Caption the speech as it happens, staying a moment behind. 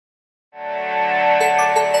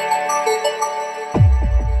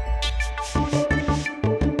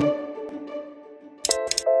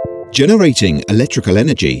Generating electrical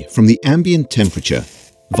energy from the ambient temperature,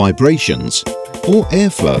 vibrations, or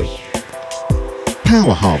airflow.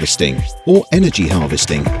 Power harvesting or energy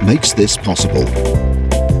harvesting makes this possible.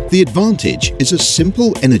 The advantage is a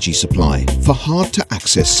simple energy supply for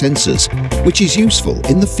hard-to-access sensors, which is useful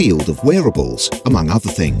in the field of wearables, among other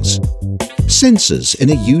things. Sensors in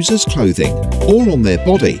a user's clothing or on their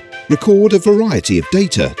body record a variety of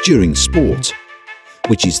data during sport,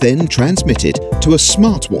 which is then transmitted to a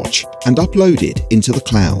smartwatch and uploaded into the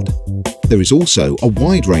cloud. There is also a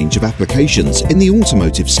wide range of applications in the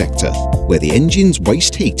automotive sector, where the engine's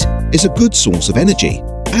waste heat is a good source of energy,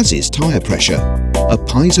 as is tyre pressure. A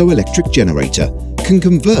piezoelectric generator can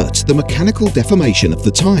convert the mechanical deformation of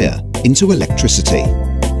the tyre into electricity.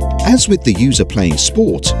 As with the user playing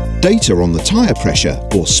sport, data on the tyre pressure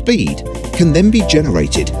or speed can then be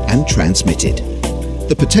generated and transmitted.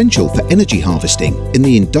 The potential for energy harvesting in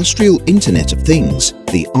the Industrial Internet of Things,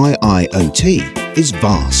 the IIoT, is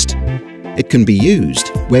vast. It can be used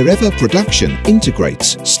wherever production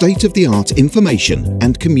integrates state-of-the-art information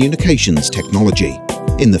and communications technology.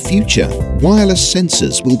 In the future, wireless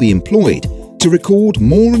sensors will be employed to record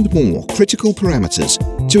more and more critical parameters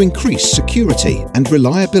to increase security and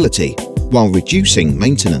reliability while reducing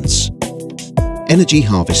maintenance. Energy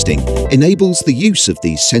harvesting enables the use of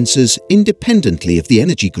these sensors independently of the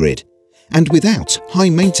energy grid and without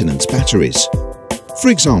high-maintenance batteries. For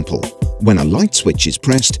example, when a light switch is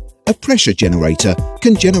pressed, a pressure generator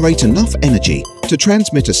can generate enough energy to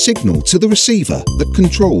transmit a signal to the receiver that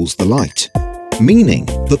controls the light, meaning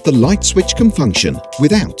that the light switch can function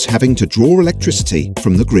without having to draw electricity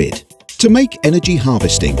from the grid. To make energy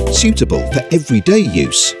harvesting suitable for everyday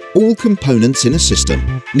use, all components in a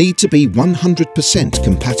system need to be 100%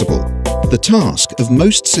 compatible. The task of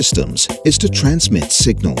most systems is to transmit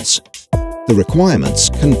signals. The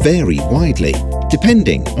requirements can vary widely,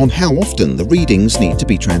 depending on how often the readings need to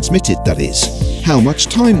be transmitted, that is, how much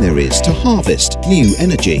time there is to harvest new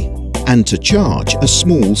energy, and to charge a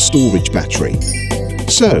small storage battery.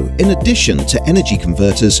 So, in addition to energy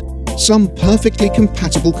converters, some perfectly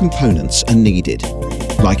compatible components are needed,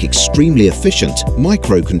 like extremely efficient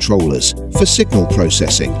microcontrollers for signal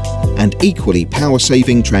processing and equally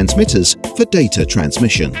power-saving transmitters for data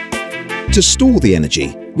transmission. To store the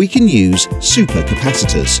energy, we can use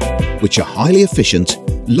supercapacitors, which are highly efficient,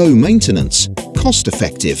 low maintenance,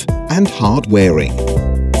 cost-effective, and hard-wearing.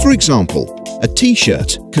 For example, a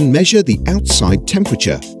T-shirt can measure the outside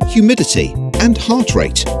temperature, humidity, and heart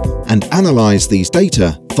rate, and analyze these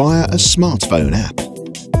data via a smartphone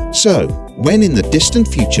app. So, when in the distant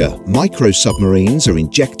future micro-submarines are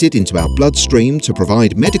injected into our bloodstream to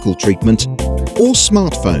provide medical treatment, or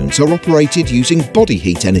smartphones are operated using body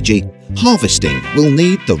heat energy, harvesting will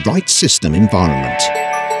need the right system environment.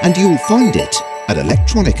 And you'll find it at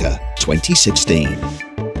Electronica 2016.